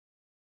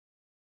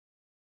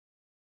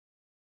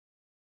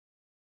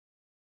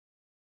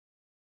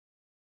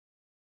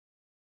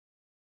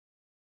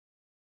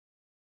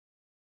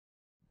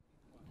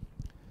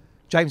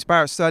James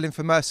Barrett-Sterling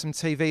for Merstham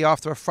TV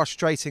after a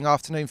frustrating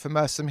afternoon for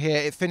Merstham here.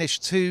 It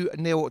finished 2-0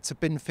 to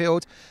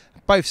Binfield.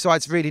 Both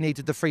sides really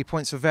needed the 3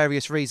 points for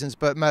various reasons,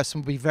 but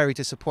Merstham will be very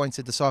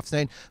disappointed this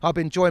afternoon. I've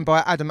been joined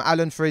by Adam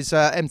Allen for his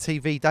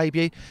MTV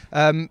debut.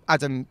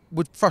 Adam,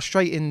 would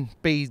frustrating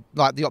be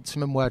like the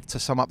optimum word to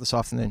sum up this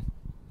afternoon?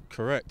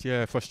 Correct,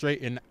 yeah,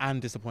 frustrating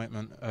and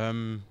disappointment.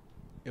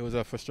 It was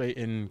a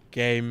frustrating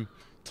game,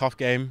 tough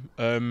game.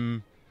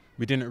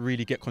 We didn't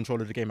really get control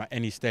of the game at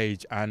any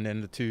stage, and then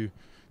the two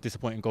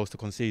disappointing goals to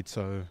concede.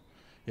 So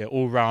yeah,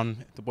 all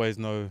round the boys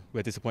know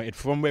we're disappointed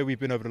from where we've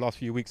been over the last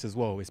few weeks as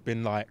well. It's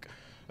been like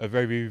a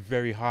very,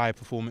 very high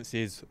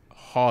performances,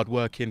 hard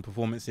working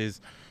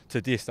performances,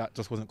 to this that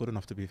just wasn't good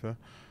enough, to be fair.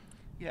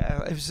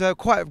 Yeah, it was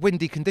quite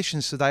windy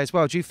conditions today as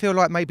well. Do you feel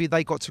like maybe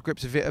they got to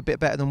grips with it a bit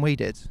better than we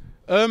did?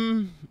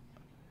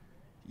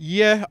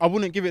 Yeah, I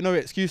wouldn't give it no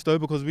excuse though,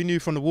 because we knew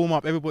from the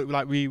warm-up, everybody,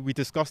 like we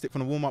discussed it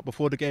from the warm-up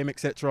before the game,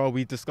 etc.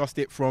 We discussed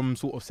it from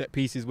sort of set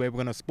pieces where we're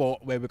going to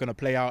spot, where we're going to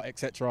play out,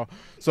 etc.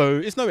 So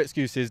it's no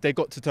excuses. They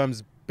got to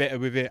terms better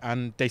with it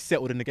and they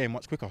settled in the game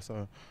much quicker.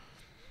 So,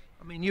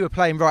 I mean, you were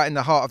playing right in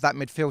the heart of that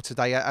midfield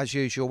today, as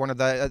usual, one of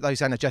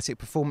those energetic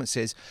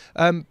performances.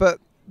 But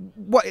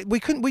we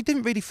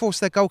didn't really force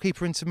their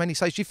goalkeeper into many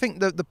saves. Do you think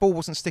that the ball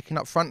wasn't sticking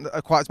up front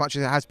quite as much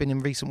as it has been in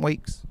recent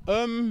weeks?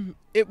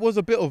 It was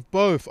a bit of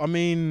both. I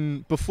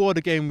mean, before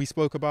the game we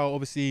spoke about,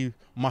 obviously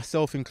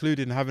myself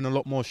included, having a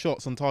lot more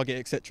shots on target,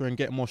 etc., and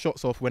getting more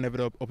shots off whenever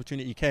the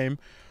opportunity came.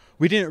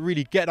 We didn't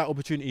really get that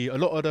opportunity. A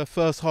lot of the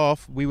first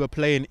half we were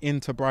playing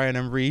into Brian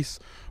and Reece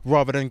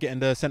rather than getting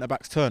the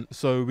centre-backs turned,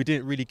 so we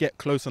didn't really get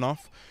close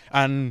enough,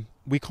 and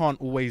we can't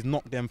always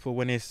knock them for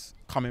when it's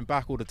coming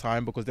back all the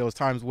time, because there was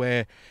times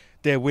where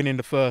they're winning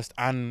the first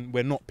and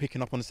we're not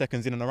picking up on the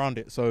seconds in and around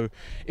it. So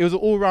it was an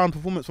all-round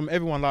performance from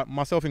everyone, like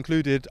myself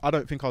included. I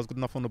don't think I was good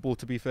enough on the ball,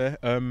 to be fair.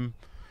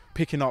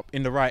 Picking up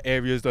in the right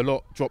areas, a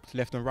lot dropped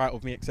left and right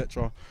of me,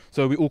 etc.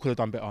 So we all could have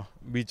done better.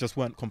 We just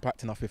weren't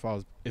compact enough, if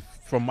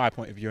from my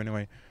point of view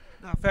anyway.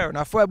 No, fair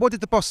enough. Well, what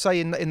did the boss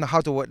say in the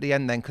huddle at the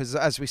end then? Because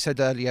as we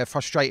said earlier,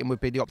 frustrating would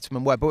be the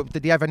optimum word. But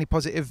did he have any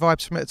positive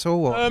vibes from it at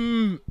all? Or?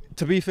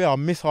 To be fair, I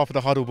missed half of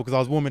the huddle because I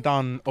was warming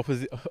down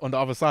opposite on the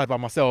other side by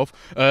myself.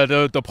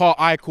 The part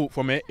I caught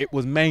from it, it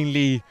was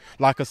mainly,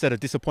 like I said, a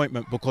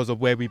disappointment because of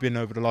where we've been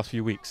over the last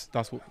few weeks.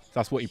 That's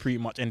what he pretty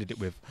much ended it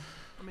with.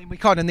 I mean, we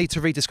kind of need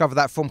to rediscover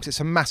that form because it's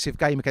a massive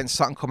game against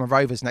Sutton Common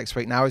Rovers next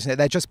week now, isn't it?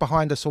 They're just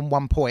behind us on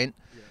 1 point.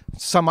 Yeah.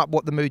 Sum up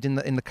what the mood in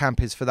the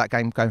camp is for that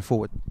game going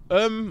forward.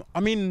 I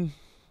mean,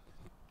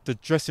 the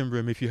dressing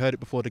room, if you heard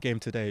it before the game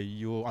today,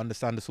 you'll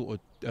understand the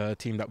sort of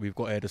team that we've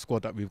got here, the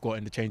squad that we've got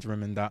in the changing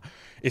room, and that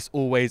it's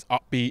always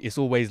upbeat, it's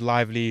always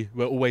lively,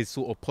 we're always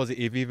sort of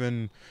positive,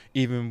 even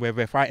where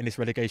we're fighting this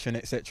relegation,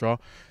 etc.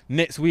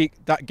 Next week,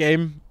 that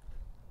game,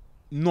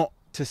 not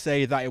to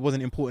say that it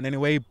wasn't important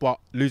anyway, but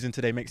losing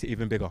today makes it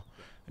even bigger.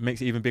 It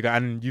makes it even bigger,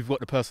 and you've got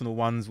the personal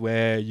ones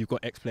where you've got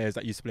ex-players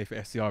that used to play for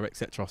SCR,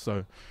 etc.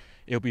 So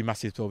it'll be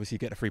massive to obviously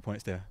get the 3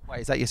 points there. Wait,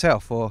 is that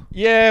yourself or?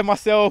 Yeah,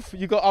 myself.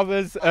 You got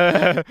others.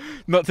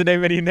 Not to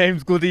name any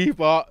names, Goody,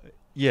 but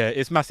yeah,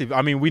 it's massive.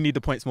 I mean, we need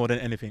the points more than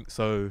anything.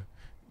 So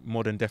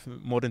more than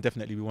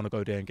definitely, we want to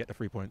go there and get the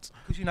 3 points.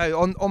 Because you know,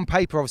 on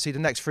paper, obviously the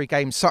next 3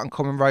 games: Sutton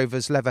Common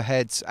Rovers,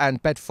 Leatherheads,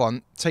 and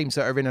Bedfont, teams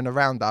that are in and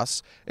around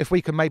us. If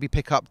we can maybe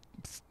pick up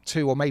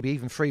 2 or maybe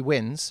even 3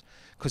 wins,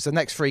 because the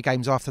next 3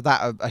 games after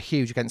that are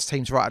huge against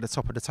teams right at the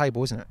top of the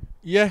table, isn't it?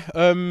 Yeah,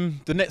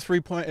 the next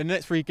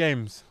 3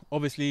 games,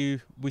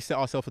 obviously we set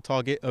ourselves a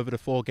target over the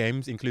 4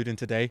 games, including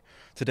today.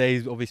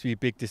 Today's obviously a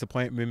big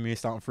disappointment. We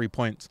missed out on 3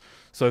 points.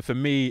 So for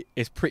me,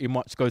 it's pretty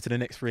much go to the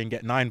next 3 and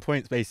get 9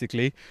 points,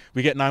 basically.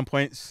 We get 9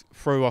 points,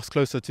 throw us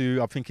closer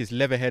to, I think it's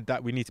Leatherhead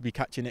that we need to be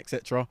catching,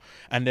 etc.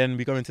 And then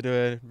we go into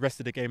the rest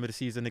of the game of the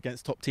season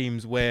against top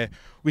teams where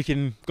we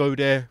can go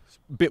there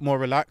a bit more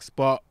relaxed,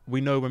 but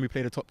we know when we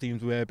play the top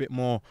teams, we're a bit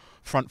more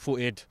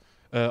front-footed,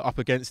 up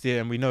against it,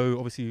 and we know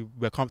obviously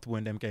we're comfortable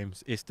in them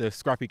games. It's the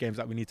scrappy games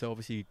that we need to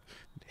obviously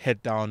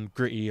head down,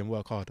 gritty, and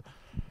work hard.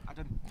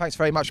 Adam, thanks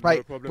very much, mate.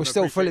 No problem. We're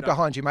still fully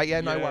behind you, mate.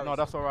 Yeah, no worries. No,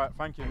 that's all right.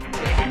 Thank you.